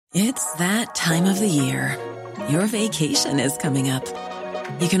It's that time of the year. Your vacation is coming up.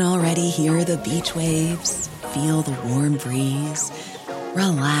 You can already hear the beach waves, feel the warm breeze,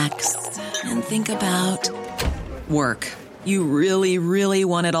 relax, and think about work. You really, really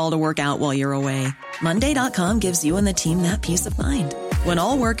want it all to work out while you're away. Monday.com gives you and the team that peace of mind. When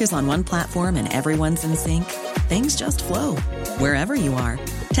all work is on one platform and everyone's in sync, things just flow. Wherever you are,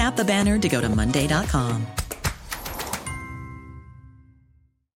 tap the banner to go to Monday.com.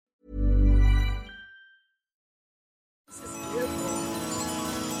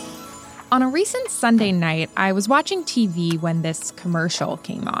 On a recent Sunday night, I was watching TV when this commercial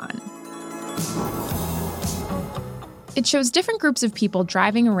came on. It shows different groups of people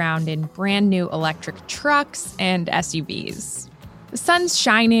driving around in brand new electric trucks and SUVs. The sun's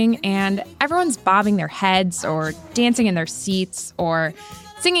shining and everyone's bobbing their heads or dancing in their seats or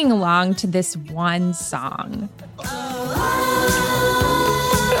singing along to this one song.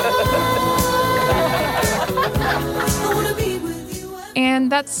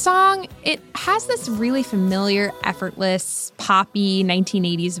 And that song, it has this really familiar, effortless, poppy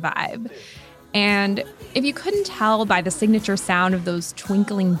 1980s vibe. And if you couldn't tell by the signature sound of those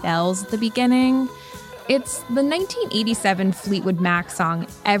twinkling bells at the beginning, it's the 1987 Fleetwood Mac song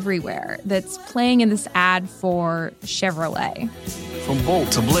Everywhere that's playing in this ad for Chevrolet. From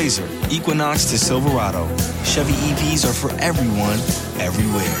Bolt to Blazer, Equinox to Silverado, Chevy EVs are for everyone,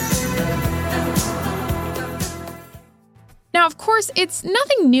 everywhere. Now, of course, it's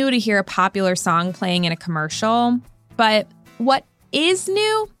nothing new to hear a popular song playing in a commercial, but what is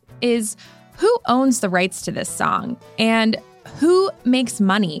new is who owns the rights to this song and who makes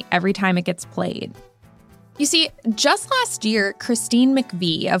money every time it gets played. You see, just last year, Christine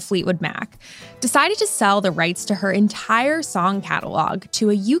McVie of Fleetwood Mac decided to sell the rights to her entire song catalog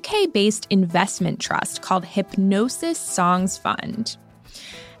to a UK-based investment trust called Hipgnosis Songs Fund.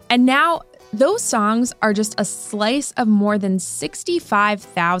 And now, those songs are just a slice of more than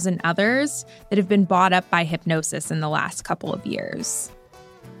 65,000 others that have been bought up by Hipgnosis in the last couple of years.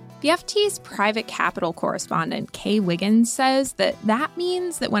 The FT's private capital correspondent, Kay Wiggins, says that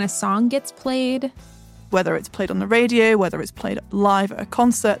means that when a song gets played, whether it's played on the radio, whether it's played live at a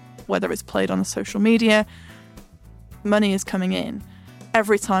concert, whether it's played on the social media, money is coming in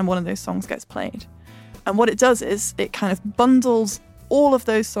every time one of those songs gets played. And what it does is it kind of bundles all of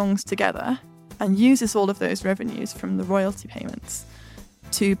those songs together and uses all of those revenues from the royalty payments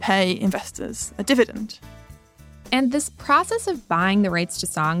to pay investors a dividend. And this process of buying the rights to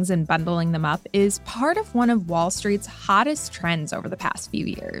songs and bundling them up is part of one of Wall Street's hottest trends over the past few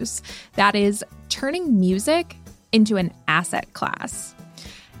years. That is, turning music into an asset class.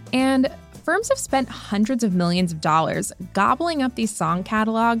 And firms have spent hundreds of millions of dollars gobbling up these song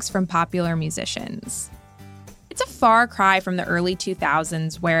catalogs from popular musicians. It's a far cry from the early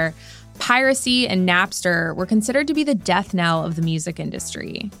 2000s where piracy and Napster were considered to be the death knell of the music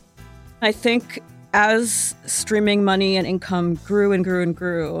industry. I think as streaming money and income grew and grew and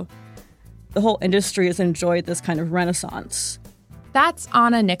grew, the whole industry has enjoyed this kind of renaissance. That's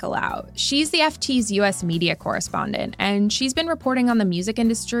Anna Nicolaou. She's the FT's U.S. media correspondent, and she's been reporting on the music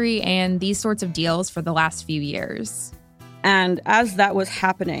industry and these sorts of deals for the last few years. And as that was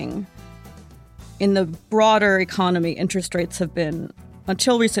happening, in the broader economy, interest rates have been,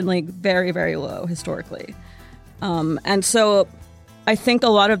 until recently, very, very low historically. And so I think a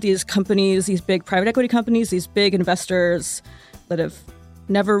lot of these companies, these big private equity companies, these big investors that have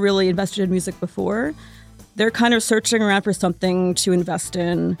never really invested in music before, they're kind of searching around for something to invest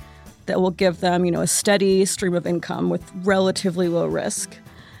in that will give them, a steady stream of income with relatively low risk.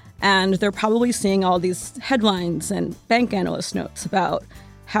 And they're probably seeing all these headlines and bank analyst notes about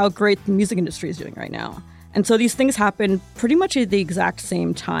how great the music industry is doing right now. And so these things happen pretty much at the exact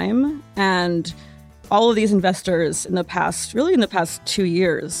same time. And all of these investors in the past 2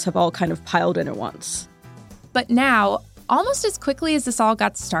 years have all kind of piled in at once. But now, almost as quickly as this all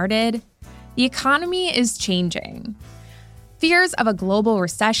got started, the economy is changing. Fears of a global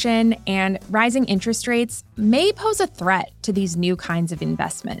recession and rising interest rates may pose a threat to these new kinds of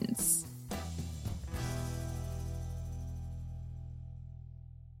investments.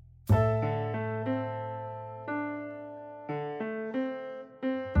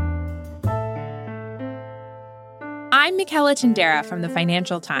 I'm Michaela Tindera from the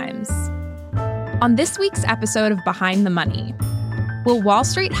Financial Times. On this week's episode of Behind the Money, will Wall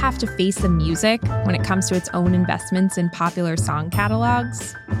Street have to face the music when it comes to its own investments in popular song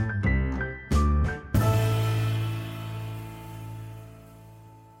catalogs?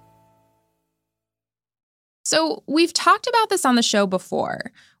 So we've talked about this on the show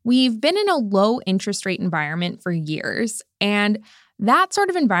before. We've been in a low interest rate environment for years, and That sort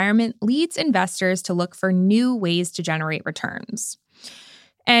of environment leads investors to look for new ways to generate returns.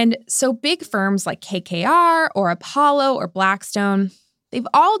 And so big firms like KKR or Apollo or Blackstone, they've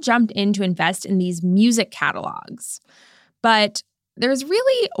all jumped in to invest in these music catalogs. But there's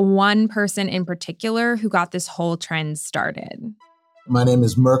really one person in particular who got this whole trend started. My name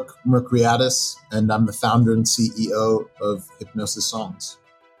is Merck Mercuriadis, and I'm the founder and CEO of Hipgnosis Songs.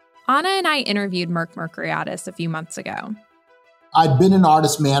 Anna and I interviewed Merck Mercuriadis a few months ago. I'd been an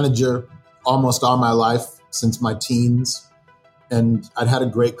artist manager almost all my life since my teens, and I'd had a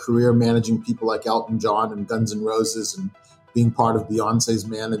great career managing people like Elton John and Guns N' Roses and being part of Beyonce's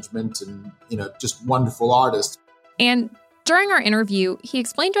management and, just wonderful artists. And during our interview, he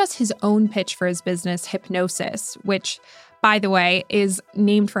explained to us his own pitch for his business, Hipgnosis, which, by the way, is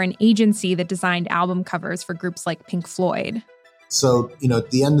named for an agency that designed album covers for groups like Pink Floyd. So,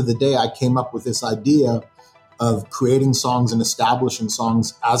 at the end of the day, I came up with this idea of creating songs and establishing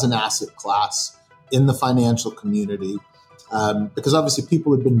songs as an asset class in the financial community. Because obviously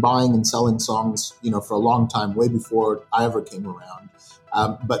people had been buying and selling songs, for a long time, way before I ever came around.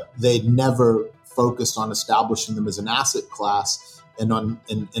 But they'd never focused on establishing them as an asset class and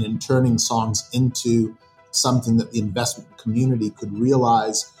in turning songs into something that the investment community could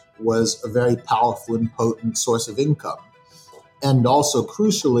realize was a very powerful and potent source of income. And also,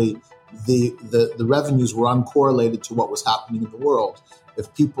 crucially, the revenues were uncorrelated to what was happening in the world.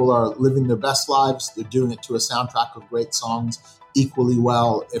 If people are living their best lives, they're doing it to a soundtrack of great songs equally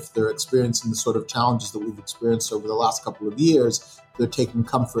well. If they're experiencing the sort of challenges that we've experienced over the last couple of years, they're taking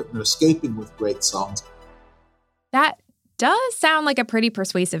comfort and escaping with great songs. That does sound like a pretty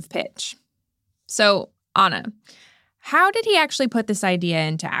persuasive pitch. So, Anna, how did he actually put this idea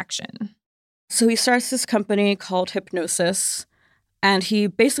into action? So he starts this company called Hipgnosis, and he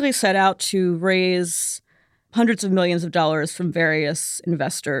basically set out to raise hundreds of millions of dollars from various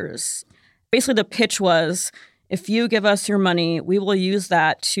investors. Basically, the pitch was, if you give us your money, we will use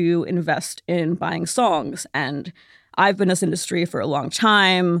that to invest in buying songs. And I've been in this industry for a long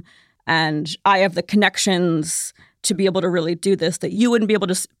time, and I have the connections to be able to really do this, that you wouldn't be able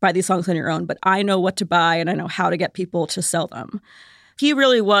to buy these songs on your own, but I know what to buy and I know how to get people to sell them. He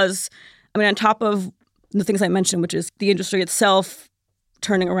really was, on top of the things I mentioned, which is the industry itself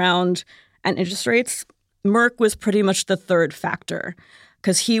turning around and interest rates, Merck was pretty much the third factor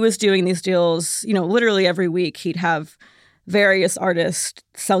because he was doing these deals, literally every week he'd have various artists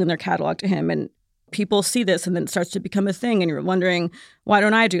selling their catalog to him, and people see this and then it starts to become a thing and you're wondering, why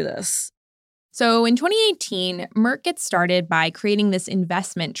don't I do this? So in 2018, Merck gets started by creating this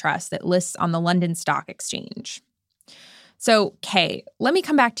investment trust that lists on the London Stock Exchange. So, Kay, let me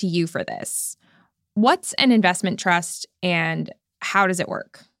come back to you for this. What's an investment trust and how does it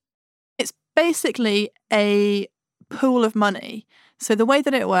work? It's basically a pool of money. So the way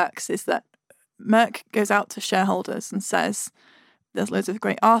that it works is that Merck goes out to shareholders and says, there's loads of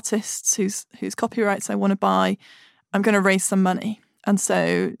great artists whose copyrights I want to buy. I'm going to raise some money. And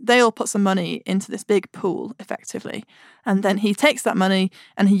so they all put some money into this big pool, effectively. And then he takes that money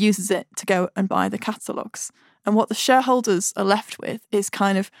and he uses it to go and buy the catalogues. And what the shareholders are left with is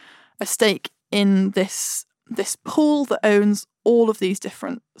kind of a stake in this pool that owns all of these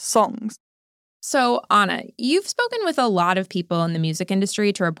different songs. So, Anna, you've spoken with a lot of people in the music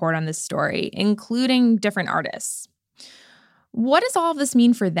industry to report on this story, including different artists. What does all of this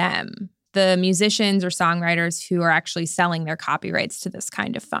mean for them, the musicians or songwriters who are actually selling their copyrights to this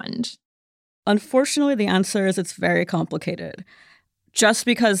kind of fund? Unfortunately, the answer is it's very complicated. Just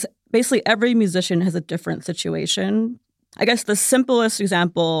because basically every musician has a different situation. I guess the simplest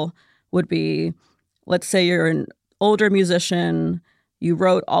example would be, let's say you're an older musician, you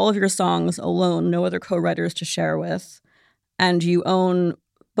wrote all of your songs alone, no other co-writers to share with, and you own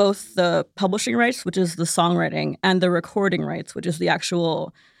both the publishing rights, which is the songwriting, and the recording rights, which is the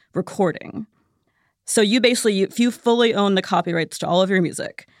actual recording. So you basically, if you fully own the copyrights to all of your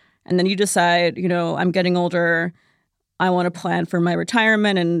music, and then you decide, I'm getting older, I want to plan for my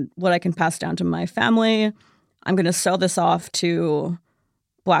retirement and what I can pass down to my family, I'm going to sell this off to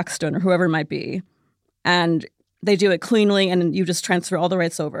Blackstone or whoever it might be. And they do it cleanly and you just transfer all the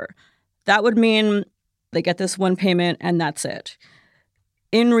rights over. That would mean they get this one payment and that's it.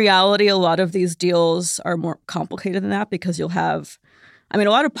 In reality, a lot of these deals are more complicated than that because you'll have, a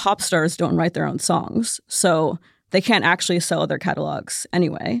lot of pop stars don't write their own songs, so they can't actually sell their catalogs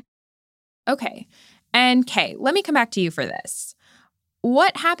anyway. Okay. And Kay, let me come back to you for this.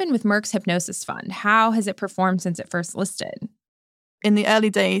 What happened with Merck's Hipgnosis Fund? How has it performed since it first listed? In the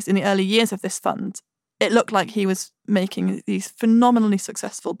early days, in the early years of this fund, it looked like he was making these phenomenally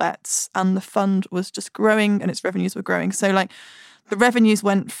successful bets and the fund was just growing and its revenues were growing. So The revenues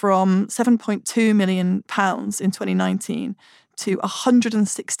went from £7.2 million in 2019 to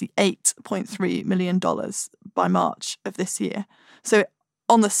 $168.3 million by March of this year. So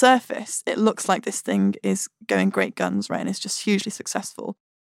on the surface, it looks like this thing is going great guns, right? And it's just hugely successful.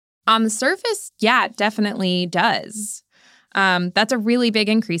 On the surface, yeah, it definitely does. That's a really big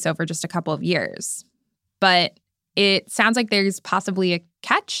increase over just a couple of years. But it sounds like there's possibly a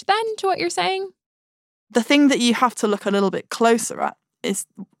catch then to what you're saying? The thing that you have to look a little bit closer at is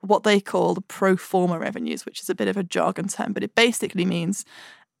what they call the pro forma revenues, which is a bit of a jargon term, but it basically means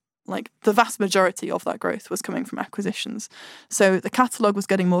like the vast majority of that growth was coming from acquisitions. So the catalogue was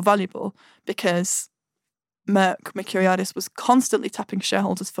getting more valuable because Mercuriadis was constantly tapping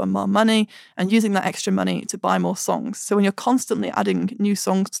shareholders for more money and using that extra money to buy more songs. So when you're constantly adding new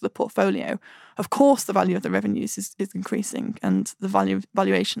songs to the portfolio, of course the value of the revenues is increasing and the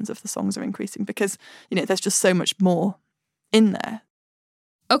valuations of the songs are increasing because, there's just so much more in there.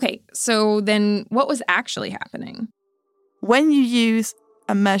 Okay, so then what was actually happening? When you use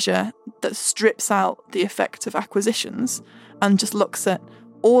a measure that strips out the effect of acquisitions and just looks at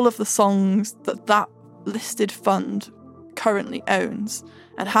all of the songs that listed fund currently owns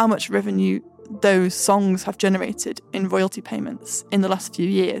and how much revenue those songs have generated in royalty payments in the last few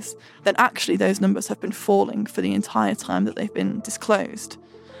years, then actually those numbers have been falling for the entire time that they've been disclosed.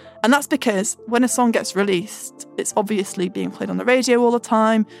 And that's because when a song gets released, it's obviously being played on the radio all the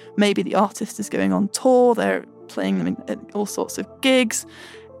time. Maybe the artist is going on tour, they're playing them at all sorts of gigs.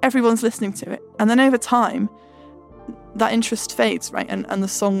 Everyone's listening to it. And then over time, that interest fades, right? And the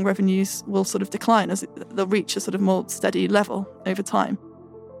song revenues will sort of decline as they'll reach a sort of more steady level over time.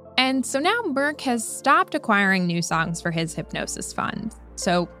 And so now Merck has stopped acquiring new songs for his Hipgnosis fund.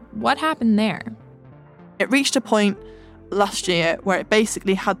 So what happened there? It reached a point last year where it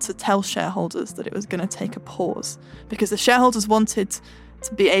basically had to tell shareholders that it was going to take a pause because the shareholders wanted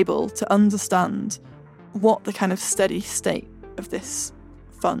to be able to understand what the kind of steady state of this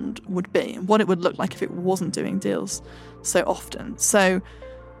fund would be and what it would look like if it wasn't doing deals so often. So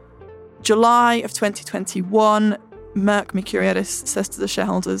July of 2021, Mercuriadis says to the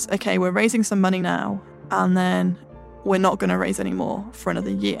shareholders, okay, we're raising some money now and then we're not going to raise any more for another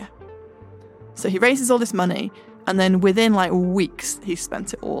year. So he raises all this money and then within weeks he's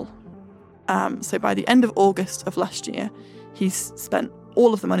spent it all. So by the end of August of last year, he's spent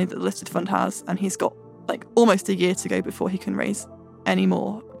all of the money that the listed fund has and he's got almost a year to go before he can raise any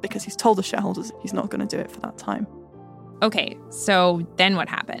more because he's told the shareholders he's not going to do it for that time. Okay, so then what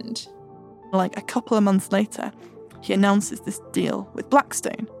happened? A couple of months later, he announces this deal with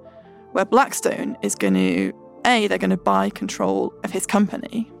Blackstone, where Blackstone is going to, A, they're going to buy control of his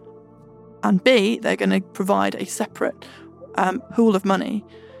company, and B, they're going to provide a separate pool of money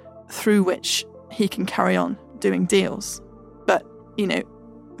through which he can carry on doing deals. But,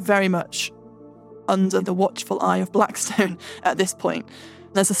 very much under the watchful eye of Blackstone at this point.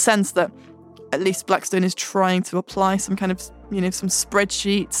 There's a sense that at least Blackstone is trying to apply some kind of, some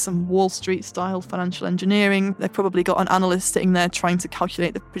spreadsheets, some Wall Street style financial engineering. They've probably got an analyst sitting there trying to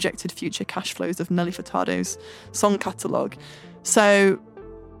calculate the projected future cash flows of Nelly Furtado's song catalogue. So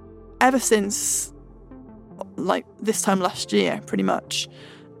ever since this time last year, pretty much,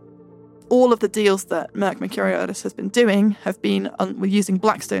 all of the deals that Mercuriadis has been doing have been with using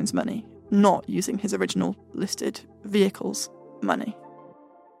Blackstone's money, not using his original listed vehicle's money.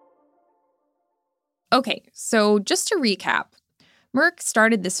 Okay, so just to recap, Merck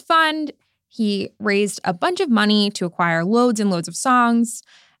started this fund, he raised a bunch of money to acquire loads and loads of songs,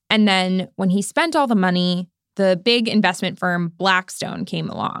 and then when he spent all the money, the big investment firm Blackstone came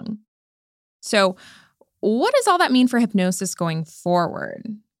along. So what does all that mean for Hipgnosis going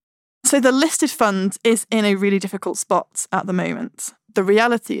forward? So the listed fund is in a really difficult spot at the moment. The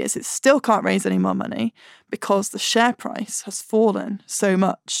reality is it still can't raise any more money because the share price has fallen so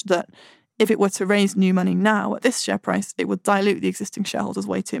much that if it were to raise new money now at this share price, it would dilute the existing shareholders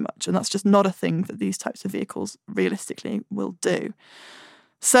way too much. And that's just not a thing that these types of vehicles realistically will do.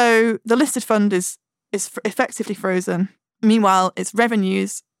 So the listed fund is effectively frozen. Meanwhile, its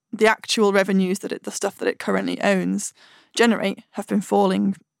revenues, the actual revenues that the stuff that it currently owns generate, have been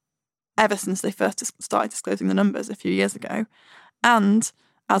falling ever since they first started disclosing the numbers a few years ago. And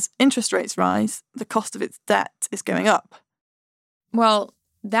as interest rates rise, the cost of its debt is going up. Well,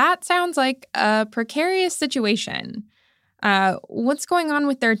 that sounds like a precarious situation. What's going on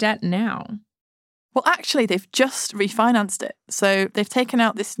with their debt now? Well, actually, they've just refinanced it. So they've taken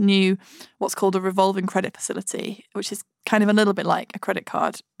out this new, what's called a revolving credit facility, which is kind of a little bit like a credit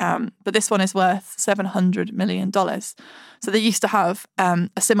card. But this one is worth $700 million. So they used to have a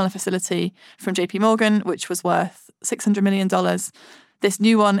similar facility from JP Morgan, which was worth $600 million. This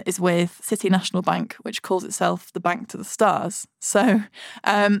new one is with City National Bank, which calls itself the Bank to the Stars. So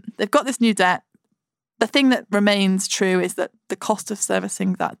they've got this new debt. The thing that remains true is that the cost of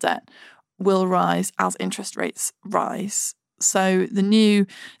servicing that debt will rise as interest rates rise. So the new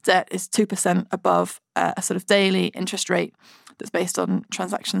debt is 2% above a sort of daily interest rate that's based on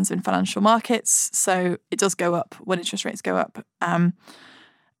transactions in financial markets. So it does go up when interest rates go up.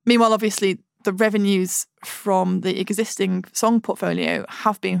 Meanwhile, obviously, the revenues from the existing song portfolio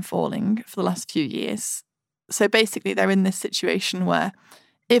have been falling for the last few years. So basically, they're in this situation where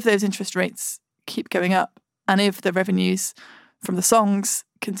if those interest rates keep going up and if the revenues from the songs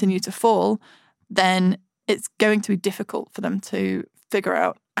continue to fall, then it's going to be difficult for them to figure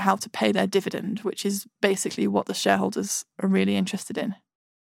out how to pay their dividend, which is basically what the shareholders are really interested in.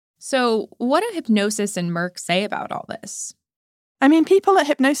 So what do Hipgnosis and Merck say about all this? I mean, people at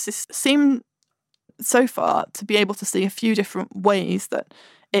Hipgnosis seem so far to be able to see a few different ways that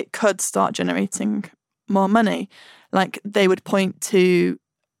it could start generating more money. Like they would point to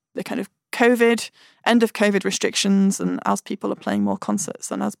the kind of end of COVID restrictions, and as people are playing more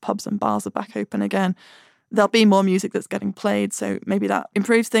concerts and as pubs and bars are back open again, there'll be more music that's getting played, so maybe that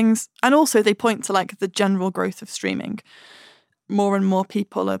improves things. And also they point to like the general growth of streaming. More and more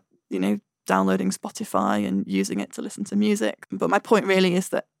people are, downloading Spotify and using it to listen to music. But my point really is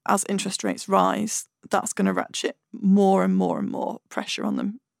that as interest rates rise, that's going to ratchet more and more and more pressure on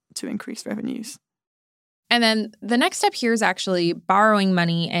them to increase revenues. And then the next step here is actually borrowing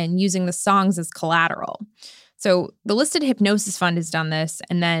money and using the songs as collateral. So the listed Hipgnosis fund has done this,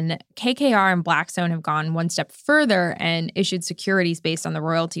 and then KKR and Blackstone have gone one step further and issued securities based on the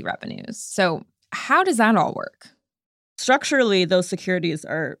royalty revenues. So how does that all work? Structurally, those securities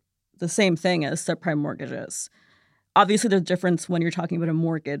are the same thing as subprime mortgages. Obviously, there's a difference when you're talking about a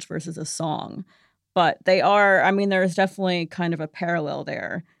mortgage versus a song, but there's definitely kind of a parallel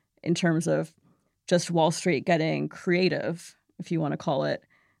there in terms of just Wall Street getting creative, if you want to call it,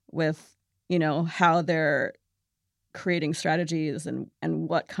 with, how they're creating strategies and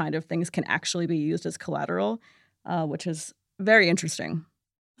what kind of things can actually be used as collateral, which is very interesting.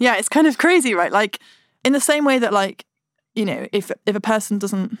 Yeah, it's kind of crazy, right? Like, in the same way that, if a person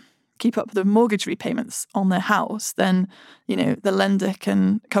doesn't keep up the mortgage repayments on their house, then, the lender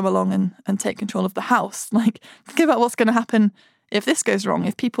can come along and take control of the house. Like, think about what's going to happen if this goes wrong.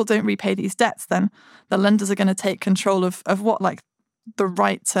 If people don't repay these debts, then the lenders are going to take control of what, like, the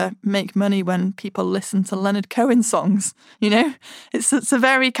right to make money when people listen to Leonard Cohen songs. It's a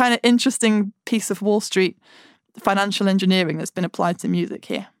very kind of interesting piece of Wall Street financial engineering that's been applied to music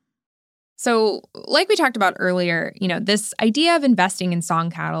here. So like we talked about earlier, this idea of investing in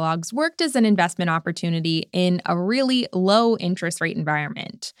song catalogs worked as an investment opportunity in a really low interest rate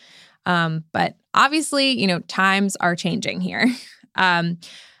environment. But obviously, times are changing here.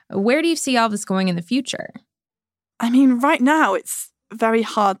 Where do you see all this going in the future? I mean, right now, it's very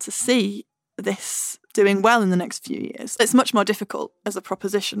hard to see this doing well in the next few years. It's much more difficult as a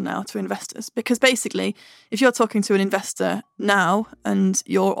proposition now to investors, because basically, if you're talking to an investor now and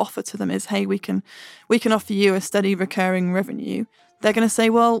your offer to them is, hey, we can offer you a steady recurring revenue, they're going to say,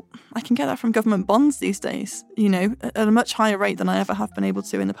 well, I can get that from government bonds these days, at a much higher rate than I ever have been able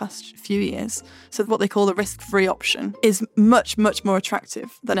to in the past few years. So what they call the risk-free option is much, much more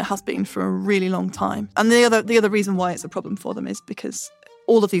attractive than it has been for a really long time. And the other reason why it's a problem for them is because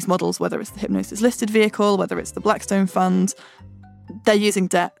all of these models, whether it's the Hipgnosis listed vehicle, whether it's the Blackstone fund, they're using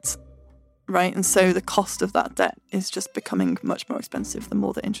debt, right? And so the cost of that debt is just becoming much more expensive the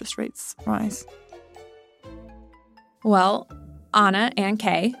more the interest rates rise. Well, Anna and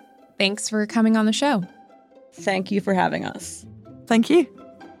Kay, thanks for coming on the show. Thank you for having us. Thank you.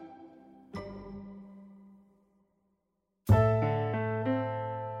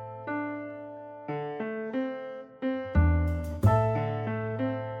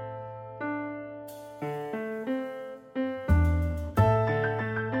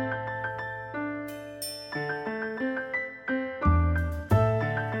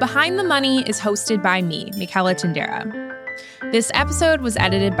 Behind the Money is hosted by me, Michela Tindera. This episode was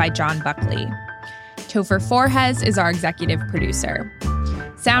edited by John Buckley. Topher Forhes is our executive producer.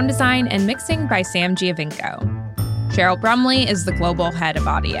 Sound design and mixing by Sam Giovinco. Cheryl Brumley is the global head of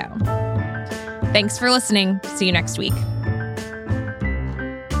audio. Thanks for listening. See you next week.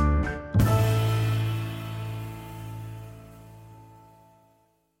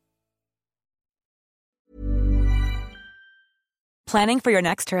 Planning for your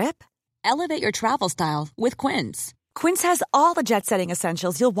next trip? Elevate your travel style with Quince. Quince has all the jet-setting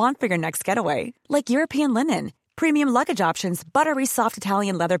essentials you'll want for your next getaway, like European linen, premium luggage options, buttery soft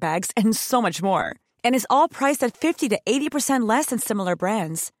Italian leather bags, and so much more. And is all priced at 50 to 80% less than similar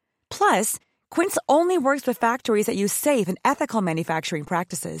brands. Plus, Quince only works with factories that use safe and ethical manufacturing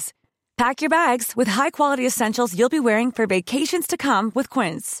practices. Pack your bags with high-quality essentials you'll be wearing for vacations to come with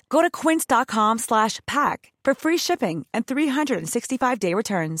Quince. Go to quince.com/pack for free shipping and 365-day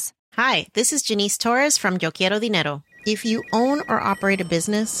returns. Hi, this is Janice Torres from Yo Quiero Dinero. If you own or operate a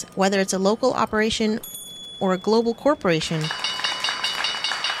business, whether it's a local operation or a global corporation,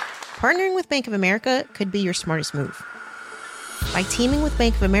 partnering with Bank of America could be your smartest move. By teaming with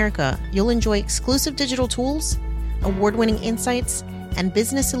Bank of America, you'll enjoy exclusive digital tools, award-winning insights, and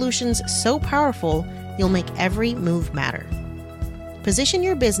business solutions so powerful, you'll make every move matter. Position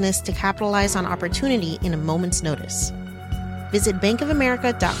your business to capitalize on opportunity in a moment's notice. Visit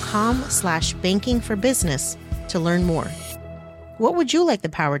bankofamerica.com/banking for business to learn more. What would you like the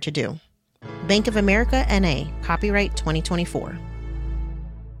power to do? Bank of America, N.A., copyright 2024.